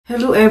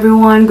Hello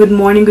everyone, good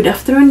morning, good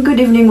afternoon, good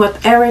evening,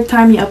 whatever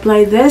time you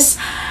apply this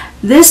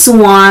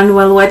one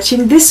while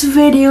watching this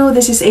video.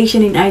 This is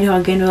Asian in Idaho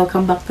again.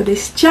 Welcome back to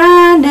this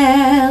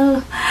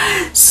channel.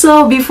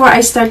 So before I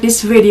start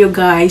this video,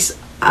 guys,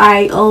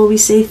 I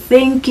always say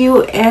thank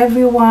you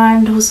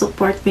everyone who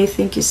support me.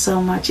 Thank you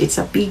so much. It's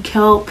a big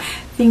help.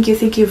 Thank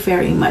you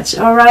very much.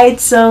 Alright,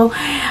 so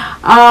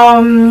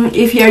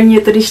if you are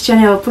new to this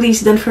channel, please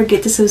don't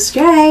forget to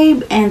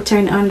subscribe and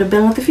turn on the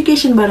bell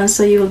notification button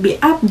so you will be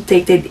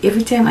updated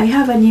every time I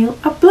have a new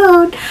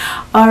upload.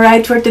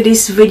 Alright, for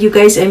today's video,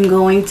 guys, I'm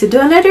going to do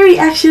another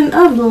reaction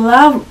of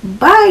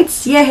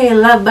Lovebites. Yay,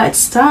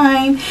 Lovebites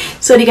time.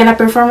 So they're gonna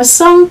perform a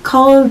song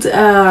called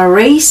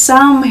Raise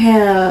Some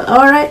Hell.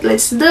 Alright,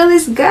 let's do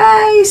this,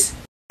 guys.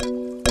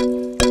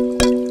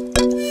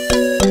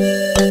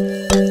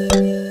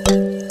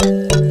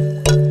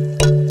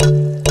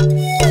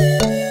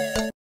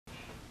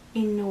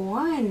 In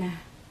 1,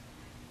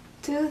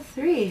 2,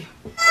 3.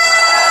 Okay,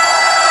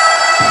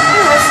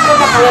 let's go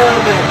back a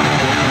little bit.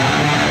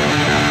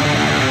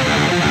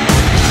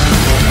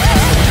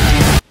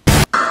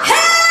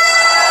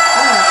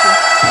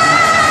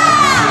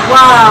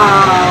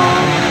 Wow!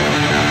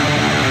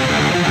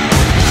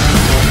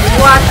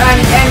 What an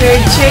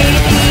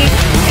energetic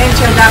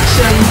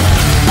introduction.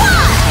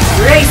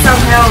 Raise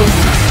some hell.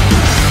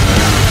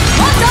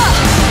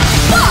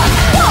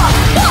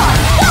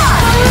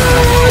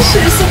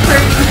 She's so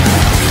pretty.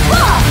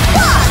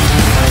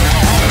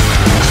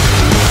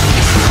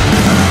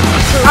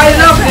 I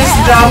love this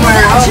drummer.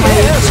 Oh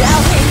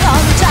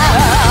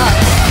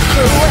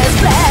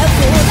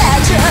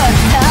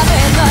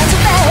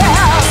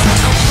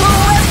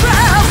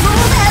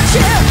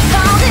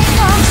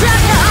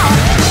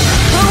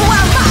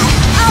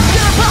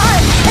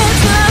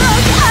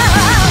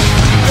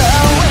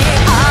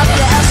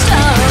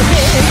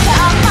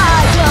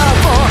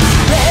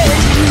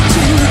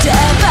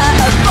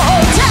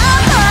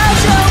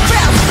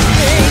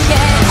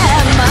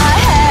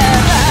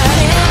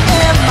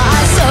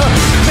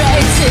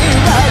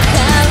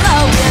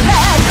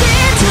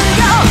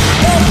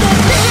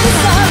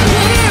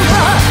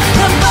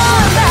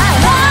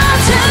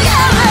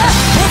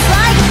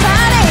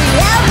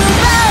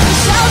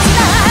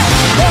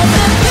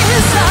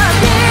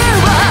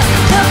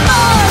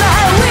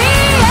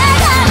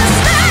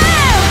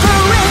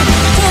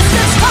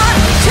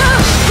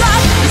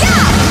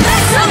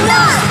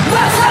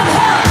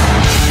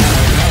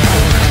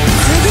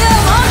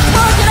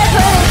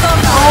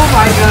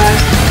my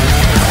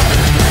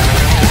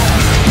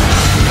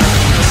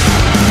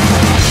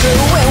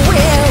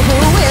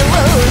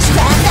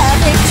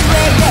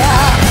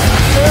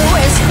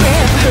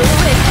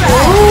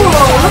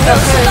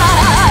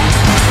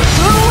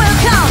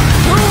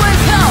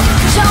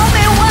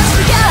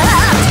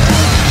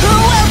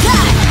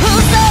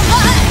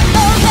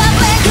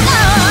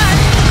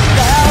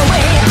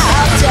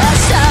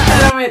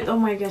Oh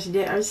my gosh,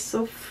 they are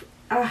so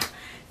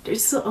they're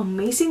so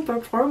amazing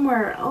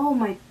performer. Oh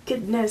my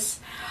goodness,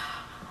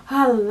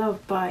 I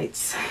love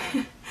bites.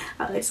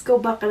 Let's go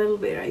back a little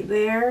bit right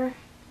there.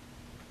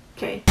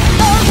 Okay.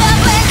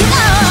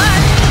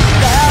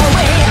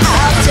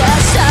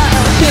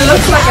 She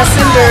looks like a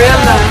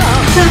Cinderella.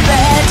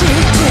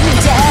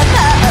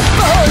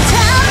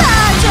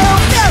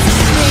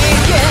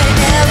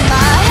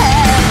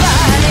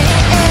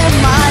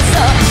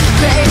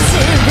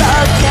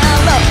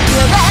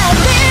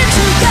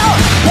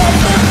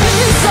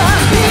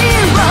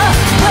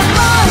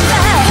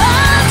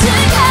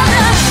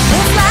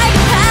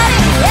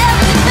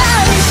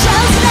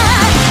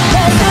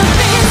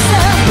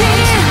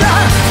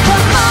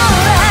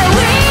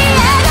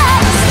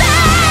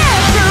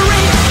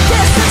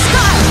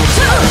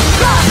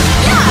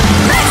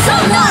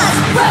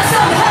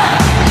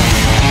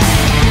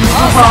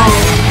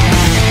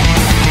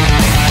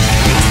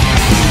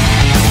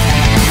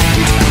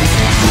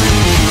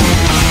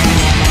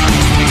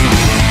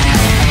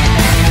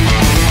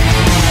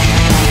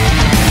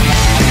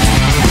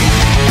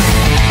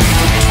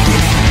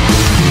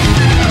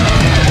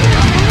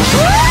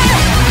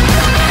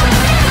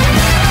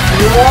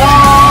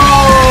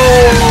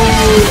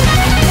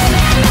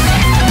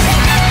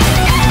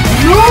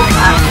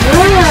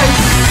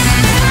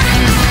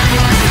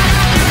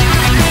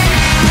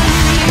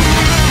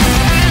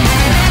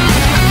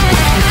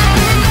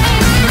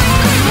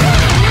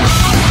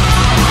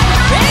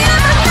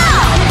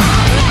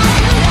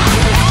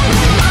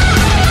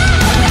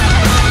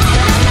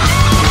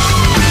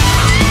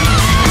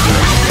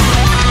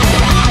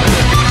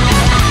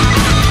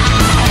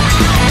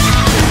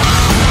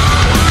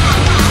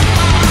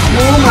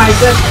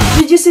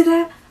 Did you see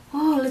that?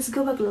 Oh, let's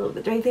go back a little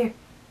bit right there.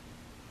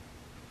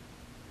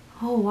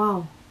 Oh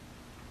wow.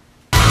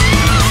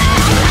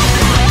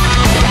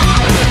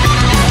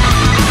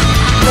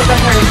 Look at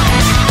her.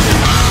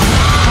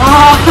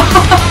 Oh.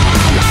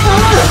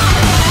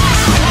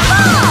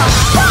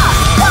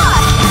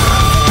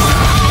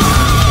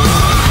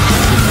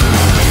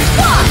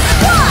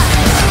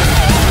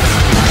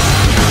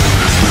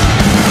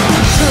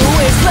 Who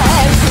is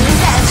left?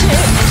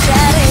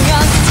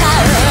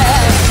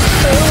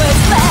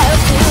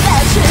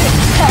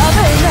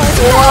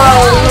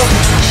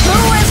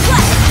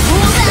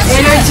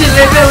 energy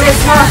level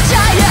is high.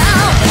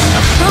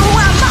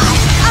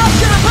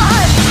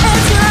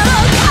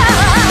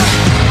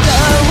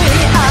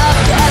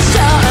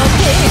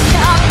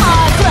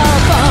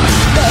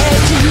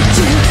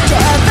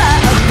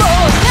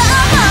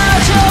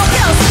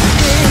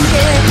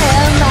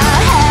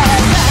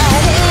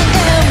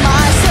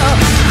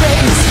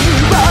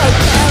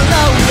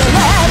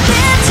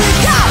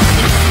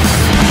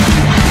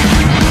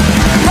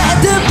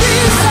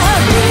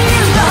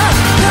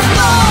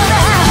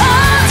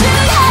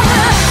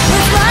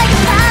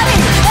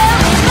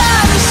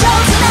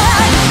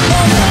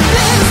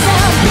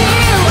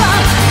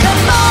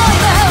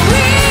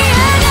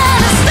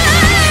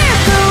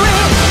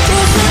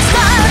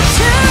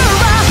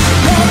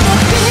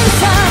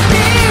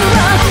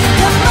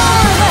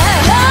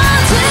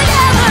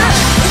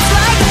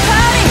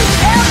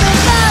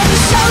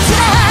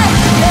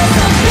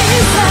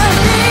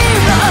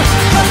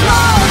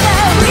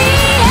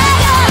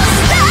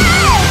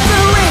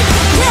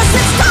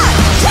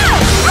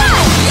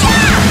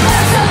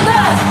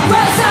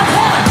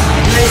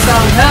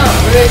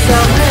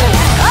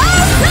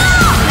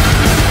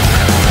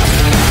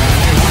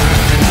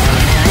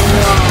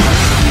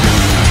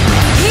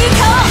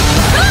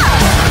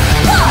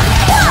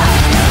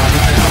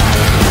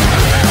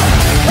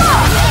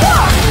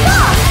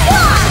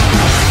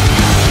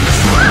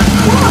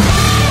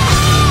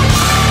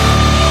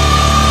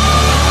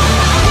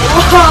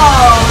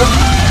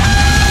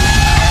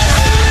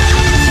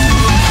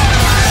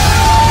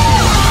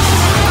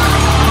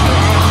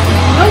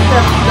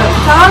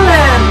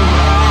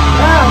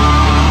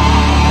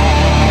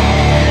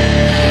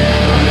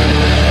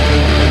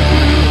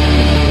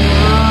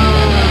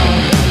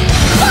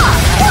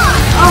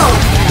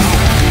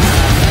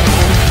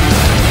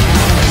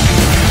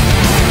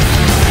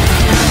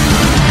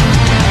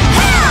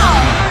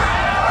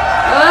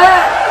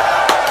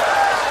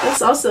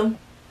 Awesome.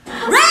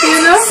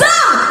 You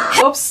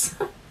know? Oops.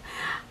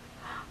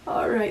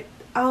 Alright.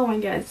 Oh my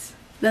god.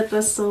 That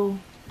was so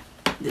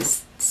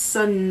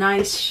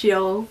nice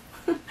show.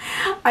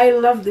 I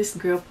love this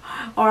group.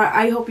 Or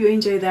I hope you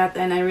enjoy that,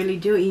 and I really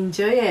do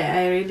enjoy it.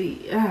 I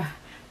really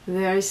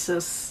they're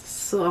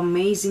so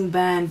amazing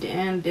band,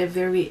 and they're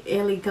very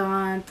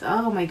elegant.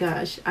 Oh my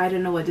gosh. I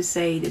don't know what to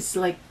say. It's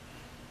like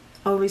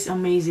always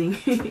amazing.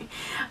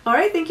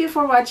 Alright, thank you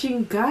for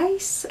watching,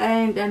 guys,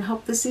 and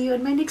hope to see you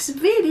in my next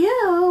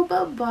video.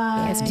 Bye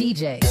bye. It's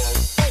DJ.